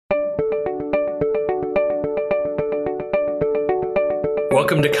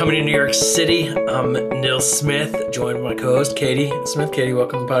Welcome to Coming to New York City. I'm Neil Smith, joined by my co-host Katie Smith. Katie,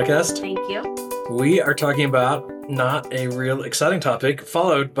 welcome to the podcast. Thank you. We are talking about not a real exciting topic,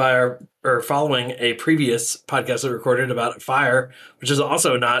 following a previous podcast that we recorded about fire, which is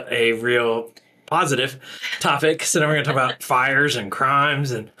also not a real positive topic. So now we're going to talk about fires and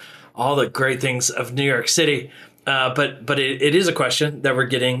crimes and all the great things of New York City. But it is a question that we're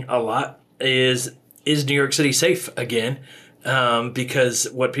getting a lot: is New York City safe again? Because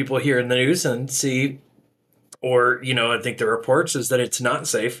what people hear in the news and see, or, I think the reports is that it's not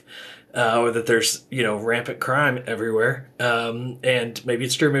safe, or that there's, rampant crime everywhere. And maybe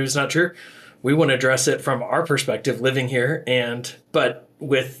it's true, maybe it's not true. We want to address it from our perspective living here, but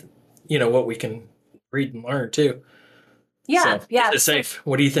with, what we can read and learn too. Yeah. So, is it safe?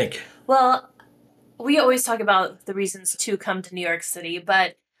 What do you think? Well, we always talk about the reasons to come to New York City,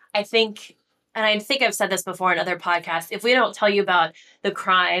 but I think I've said this before in other podcasts, if we don't tell you about the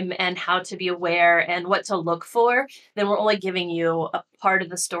crime and how to be aware and what to look for, then we're only giving you a part of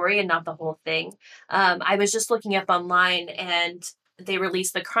the story and not the whole thing. I was just looking up online and they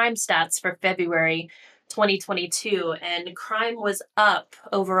released the crime stats for February 2022, and crime was up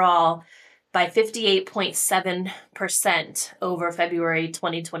overall by 58.7% over February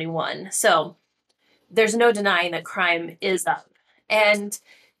 2021. So there's no denying that crime is up. And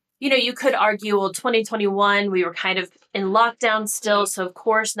you could argue, well, 2021, we were kind of in lockdown still, so of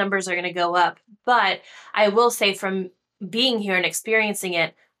course numbers are going to go up. But I will say, from being here and experiencing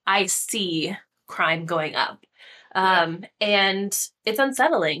it, I see crime going up. And it's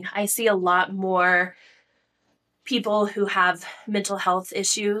unsettling. I see a lot more people who have mental health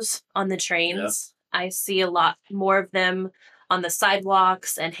issues on the trains. Yeah. I see a lot more of them on the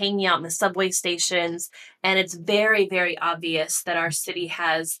sidewalks and hanging out in the subway stations. And it's very, very obvious that our city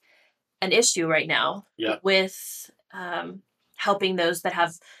has an issue right now with helping those that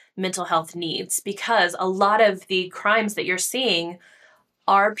have mental health needs, because a lot of the crimes that you're seeing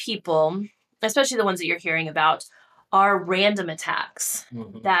are people, especially the ones that you're hearing about, are random attacks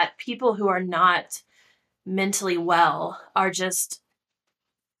that people who are not mentally well are just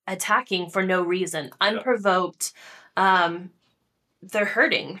attacking for no reason, unprovoked. They're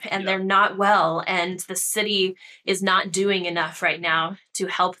hurting and they're not well, and the city is not doing enough right now to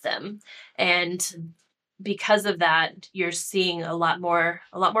help them. And because of that, you're seeing a lot more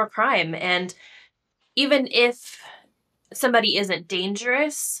crime. And even if somebody isn't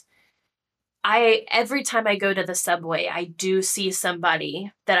dangerous, every time I go to the subway, I do see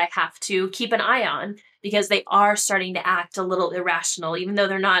somebody that I have to keep an eye on, because they are starting to act a little irrational. Even though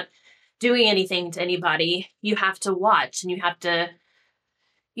they're not doing anything to anybody, you have to watch, and you have to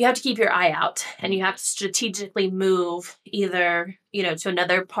keep your eye out, and you have to strategically move either, to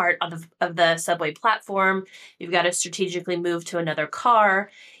another part of the subway platform. You've got to strategically move to another car.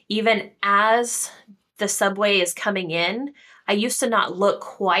 Even as the subway is coming in, I used to not look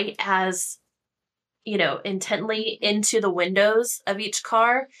quite as, intently into the windows of each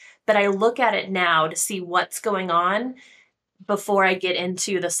car, but I look at it now to see what's going on before I get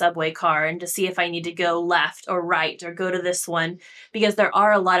into the subway car, and to see if I need to go left or right or go to this one, because there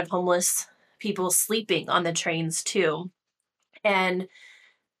are a lot of homeless people sleeping on the trains too. And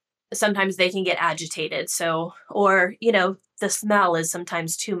sometimes they can get agitated. So, or, the smell is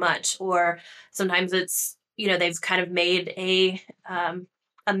sometimes too much, or sometimes it's, they've kind of made a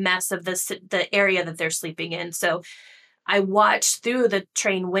mess of the area that they're sleeping in. So I watch through the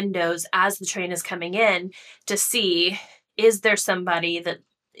train windows as the train is coming in to see, is there somebody that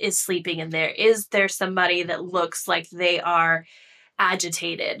is sleeping in there? Is there somebody that looks like they are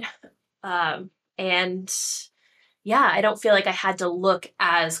agitated? I don't feel like I had to look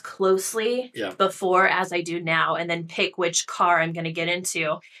as closely before as I do now, and then pick which car I'm going to get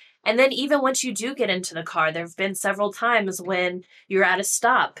into. And then even once you do get into the car, there have been several times when you're at a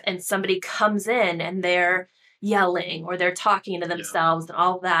stop and somebody comes in and they're yelling or they're talking to themselves and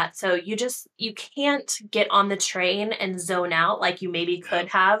all that. So you can't get on the train and zone out like you maybe could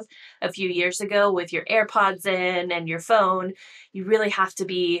have a few years ago with your AirPods in and your phone. You really have to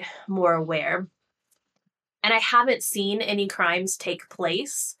be more aware. And I haven't seen any crimes take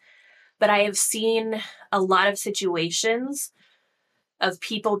place, but I have seen a lot of situations of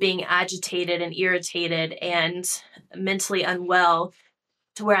people being agitated and irritated and mentally unwell,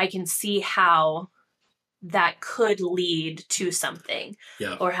 to where I can see how that could lead to something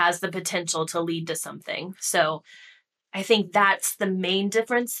or has the potential to lead to something. So I think that's the main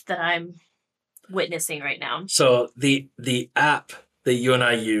difference that I'm witnessing right now. So the app that you and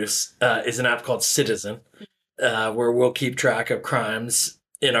I use is an app called Citizen, where we'll keep track of crimes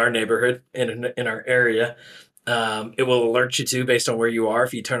in our neighborhood, in our area. It will alert you too based on where you are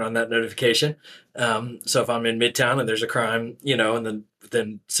if you turn on that notification. So if I'm in Midtown and there's a crime, and then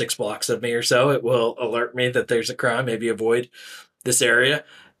within 6 blocks of me or so, it will alert me that there's a crime. Maybe avoid this area.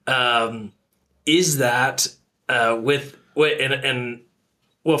 Is that and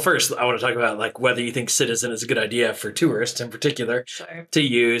well, first I want to talk about like whether you think Citizen is a good idea for tourists in particular Sure. to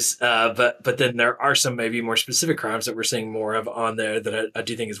use. But then there are some maybe more specific crimes that we're seeing more of on there that I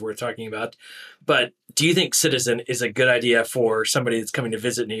do think is worth talking about. But do you think Citizen is a good idea for somebody that's coming to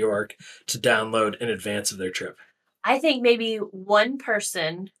visit New York to download in advance of their trip? I think maybe one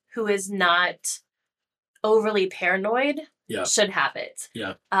person who is not overly paranoid Yeah. should have it.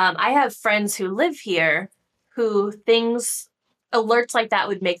 Yeah. I have friends who live here who alerts like that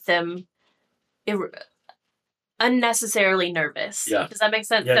would make them unnecessarily nervous. Yeah. Does that make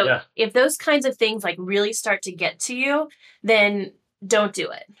sense? Yeah, So yeah. if those kinds of things like really start to get to you, then don't do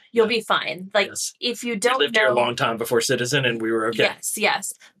it. You'll be fine. Like Yes. if you We don't lived know here a long time before Citizen, and we were okay.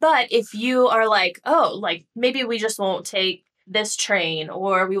 Yes. But if you are like, oh, like maybe we just won't take this train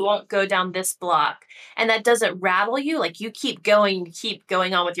or we won't go down this block, and that doesn't rattle you, like you keep going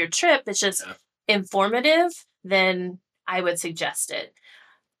on with your trip, it's just Yeah. informative, then I would suggest it.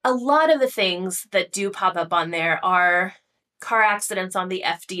 A lot of the things that do pop up on there are car accidents on the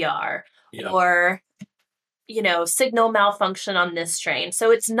FDR Yeah. or, signal malfunction on this train.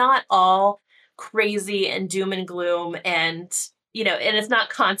 So it's not all crazy and doom and gloom and, and it's not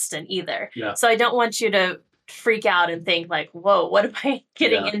constant either. Yeah. So I don't want you to freak out and think like, whoa, what am I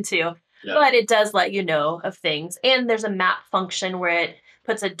getting into? Yeah. But it does let you know of things. And there's a map function where it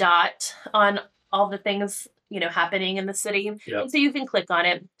puts a dot on all the things, happening in the city. Yeah. And so you can click on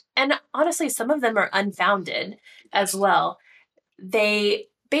it. And honestly, some of them are unfounded as well. They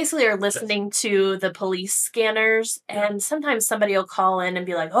basically are listening to the police scanners, and sometimes somebody will call in and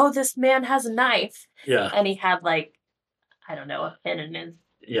be like, oh, this man has a knife. Yeah. And he had like, I don't know, a pin in his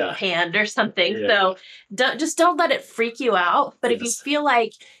Yeah. hand or something. Yeah. So don't let it freak you out. But if you Yes. feel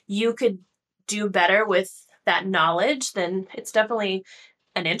like you could do better with that knowledge, then it's definitely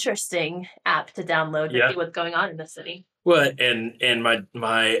an interesting app to download to Yeah. see what's going on in the city. Well, and my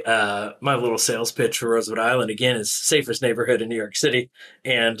little sales pitch for Roosevelt Island again is safest neighborhood in New York City,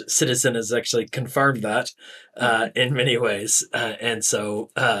 and Citizen has actually confirmed that in many ways. And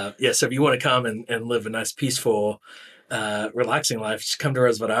so, so if you want to come and live a nice, peaceful, relaxing life, just come to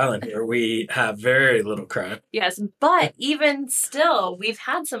Roosevelt Island, where we have very little crime. Yes, but even still, we've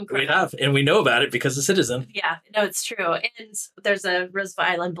had some crime. We have, and we know about it because of Citizen. Yeah, no, it's true. And there's a Roosevelt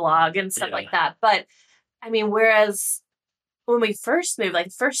Island blog and stuff Yeah. like that. But I mean, whereas when we first moved, like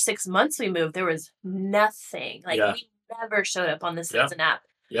the first 6 months we moved, there was nothing. Like Yeah. we never showed up on the Yeah. Citizen app.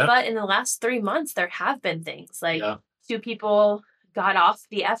 Yeah. But in the last 3 months, there have been things. Like Yeah. 2 people got off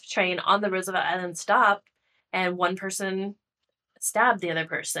the F train on the Roosevelt Island stop, and one person stabbed the other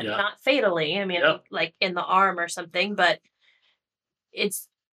person. Yeah. Not fatally. I mean, Yeah. like in the arm or something, but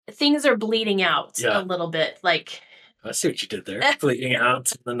things are bleeding out Yeah. a little bit. Like, I see what you did there. Bleeding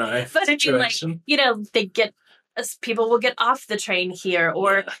out the knife but I mean, like, situation. people will get off the train here,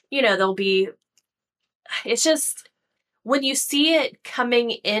 or they'll be. It's just when you see it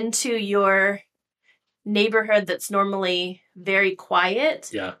coming into your neighborhood that's normally very quiet,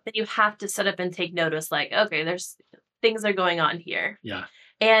 Yeah. then you have to sit up and take notice. Like, okay, there's things are going on here. Yeah.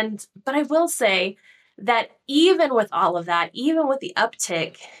 But I will say that even with all of that, even with the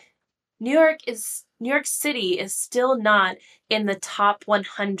uptick, New York City is still not in the top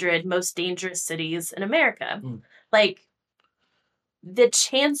 100 most dangerous cities in America. Mm. Like the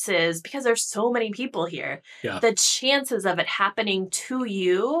chances, because there's so many people here, Yeah. the chances of it happening to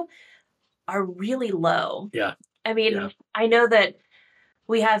you are really low. Yeah. I mean, Yeah. I know that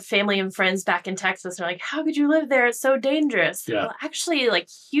we have family and friends back in Texas. And they're like, how could you live there? It's so dangerous. Yeah. Well, actually, like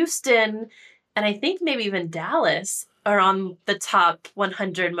Houston and I think maybe even Dallas are on the top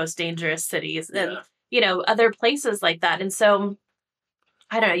 100 most dangerous cities and, other places like that. And so,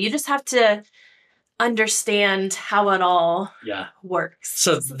 I don't know, you just have to understand how it all works.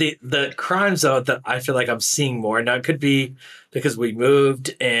 So the crimes though that I feel like I'm seeing more now, it could be because we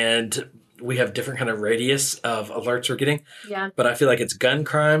moved and we have different kind of radius of alerts we're getting. Yeah. But I feel like it's gun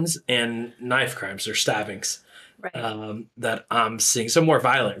crimes and knife crimes or stabbings. Right. That I'm seeing some more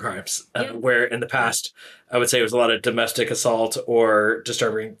violent crimes where in the past I would say it was a lot of domestic assault or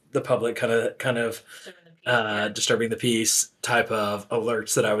disturbing the public kind of disturbing the peace type of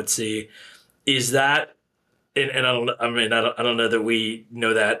alerts that I would see. Is that and I don't know that we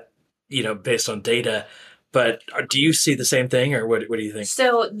know that based on data, but do you see the same thing or what do you think?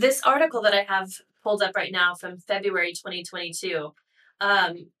 So this article that I have pulled up right now from February 2022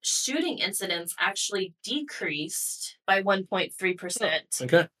 shooting incidents actually decreased by 1.3%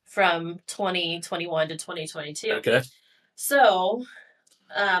 Okay. from 2021 to 2022. Okay. So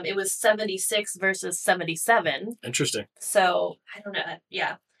it was 76 versus 77. Interesting. So I don't know.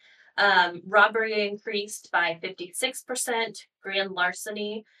 Yeah. Robbery increased by 56%, grand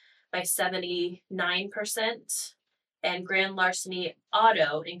larceny by 79%, and grand larceny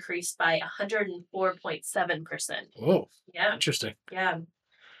auto increased by 104.7%. Whoa. Yeah. Interesting. Yeah.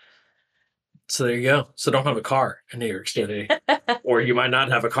 So there you go. So don't have a car in New York City, or you might not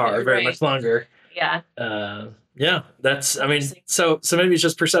have a car very Right. much longer. Yeah. Yeah, that's. I mean, Interesting. so maybe it's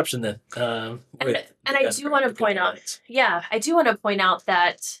just perception then. And I do want to point out, I do want to point out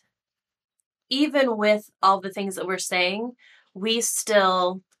that even with all the things that we're saying, we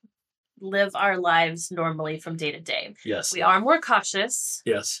still live our lives normally from day to day. Yes. We are more cautious.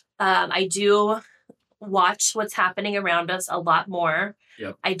 Yes. I do watch what's happening around us a lot more.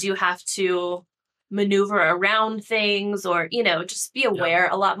 Yep. I do have to maneuver around things or, just be aware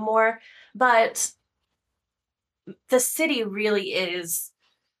a lot more. But the city really is,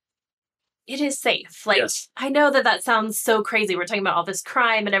 it is safe. Like, Yes. I know that sounds so crazy. We're talking about all this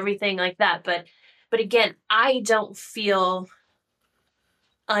crime and everything like that. But again, I don't feel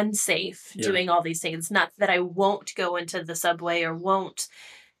unsafe doing all these things. Not that I won't go into the subway or won't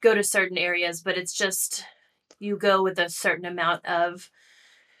go to certain areas, but it's just you go with a certain amount of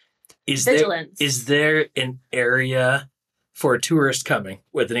vigilance. Is there an area for a tourist coming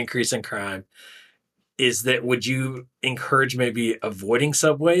with an increase in crime? Would you encourage maybe avoiding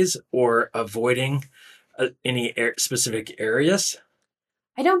subways or avoiding any specific areas?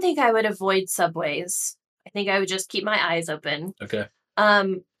 I don't think I would avoid subways. I think I would just keep my eyes open. Okay.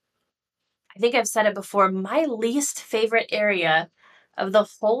 I think I've said it before. My least favorite area of the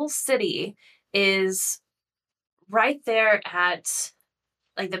whole city is right there at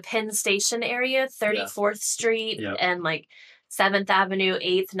like the Penn Station area, 34th Street and like 7th Avenue,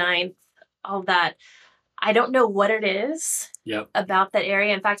 8th, 9th, all that. I don't know what it is about that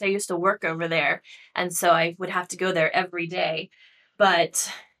area. In fact, I used to work over there, and so I would have to go there every day.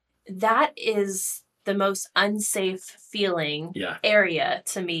 But that is the most unsafe feeling area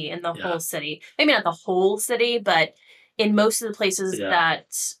to me in the whole city. Maybe not the whole city, but in most of the places that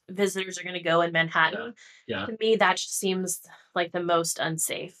visitors are going to go in Manhattan, to me, that just seems like the most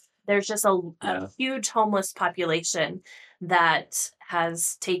unsafe. There's just a huge homeless population that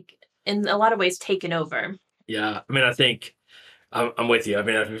has in a lot of ways taken over. Yeah. I mean, I think I'm with you. I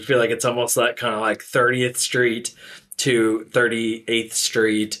mean, I feel like it's almost like kind of like 30th Street to 38th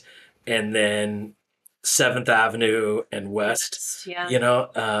Street and then 7th Avenue and West,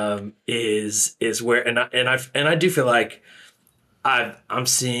 is where, and I do feel like I'm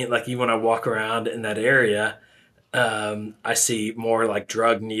seeing, like, even when I walk around in that area, I see more like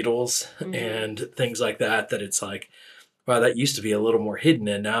drug needles and things like that it's like, wow, that used to be a little more hidden,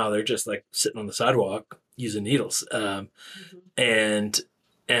 and now they're just like sitting on the sidewalk using needles. And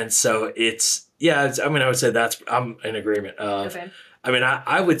so I mean, I would say I'm in agreement of, I mean,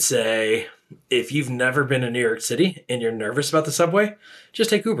 I would say if you've never been in New York City and you're nervous about the subway, just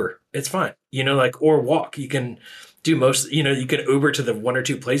take Uber. It's fine, or walk. You can do you can Uber to the one or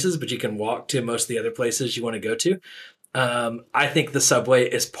two places, but you can walk to most of the other places you want to go to. I think the subway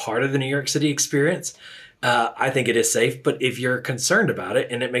is part of the New York City experience. I think it is safe, but if you're concerned about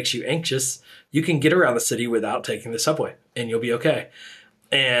it and it makes you anxious, you can get around the city without taking the subway and you'll be okay.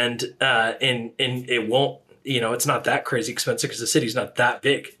 And it won't, it's not that crazy expensive because the city's not that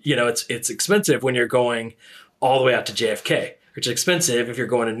big. It's expensive when you're going all the way out to JFK, which is expensive if you're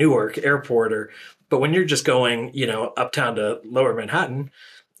going to Newark Airport but when you're just going, uptown to Lower Manhattan,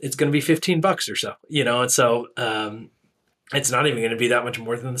 it's going to be $15 or so, and so, it's not even going to be that much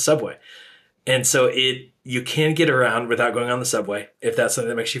more than the subway. And so you can get around without going on the subway if that's something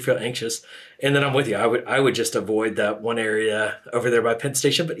that makes you feel anxious. And then I'm with you. I would just avoid that one area over there by Penn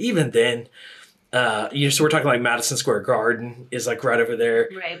Station. But even then, so we're talking like Madison Square Garden is like right over there.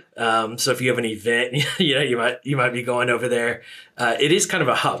 Right. So if you have an event, you might be going over there. It is kind of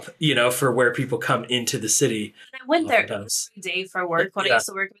a hub, for where people come into the city. I went there every day for work when I used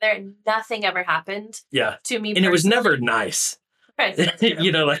to work there, and nothing ever happened. To me, and it was never nice. Right.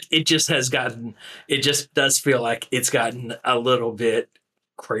 Like it just does feel like it's gotten a little bit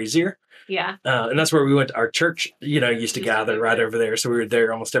crazier. Yeah. And that's where we went. Our church, used to gather right over there. So we were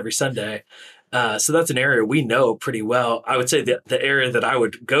there almost every Sunday. So that's an area we know pretty well. I would say that the area that I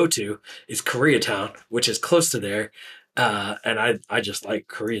would go to is Koreatown, which is close to there. And I just like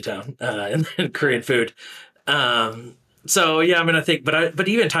Koreatown and Korean food. So yeah, I mean, I think, but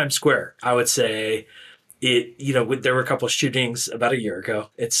even Times Square, I would say, there were a couple of shootings about a year ago,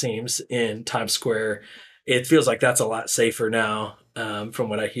 it seems, in Times Square. It feels like that's a lot safer now, from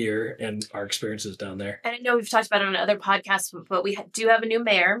what I hear and our experiences down there. And I know we've talked about it on other podcasts, but we do have a new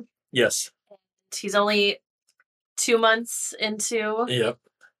mayor. Yes. He's only 2 months into Yep.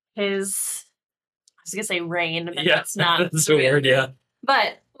 his, I was going to say reign, but Yeah. that's not. That's weird, yeah.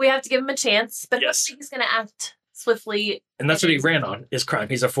 But we have to give him a chance. But Yes. he's going to act swiftly. And that's what he ran on, is crime.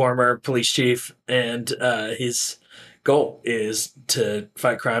 He's a former police chief, and his goal is to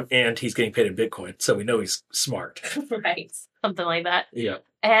fight crime, and he's getting paid in Bitcoin. So we know he's smart. Right. Something like that. Yeah.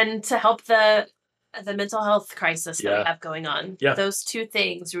 And to help the mental health crisis that Yeah. we have going on. Yeah. Those two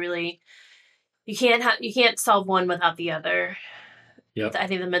things really, you can't solve one without the other. Yep. I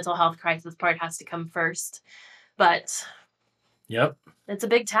think the mental health crisis part has to come first. But Yep. it's a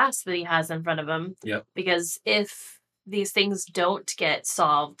big task that he has in front of him. Yep. Because if these things don't get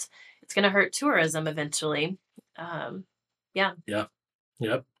solved, it's going to hurt tourism eventually. Yeah.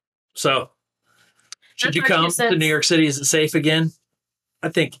 Yep. So, should That's you our come 2 to cents. New York City? Is it safe again? I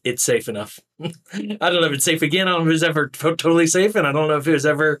think it's safe enough. I don't know if it's safe again. I don't know if it was ever totally safe, and I don't know if it was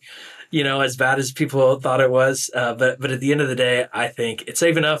ever, as bad as people thought it was. But at the end of the day, I think it's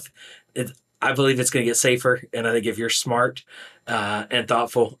safe enough. I believe it's going to get safer, and I think if you're smart and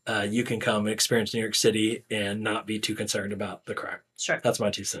thoughtful, you can come and experience New York City and not be too concerned about the crime. Sure. That's my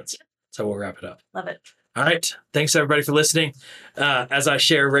 2 cents. So we'll wrap it up. Love it. All right. Thanks, everybody, for listening. As I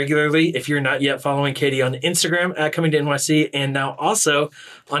share regularly, if you're not yet following Katie on Instagram at Coming to NYC, and now also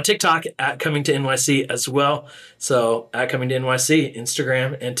on TikTok at Coming to NYC as well. So at Coming to NYC,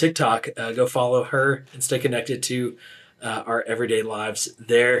 Instagram and TikTok, go follow her and stay connected to our everyday lives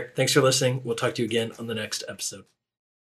there. Thanks for listening. We'll talk to you again on the next episode.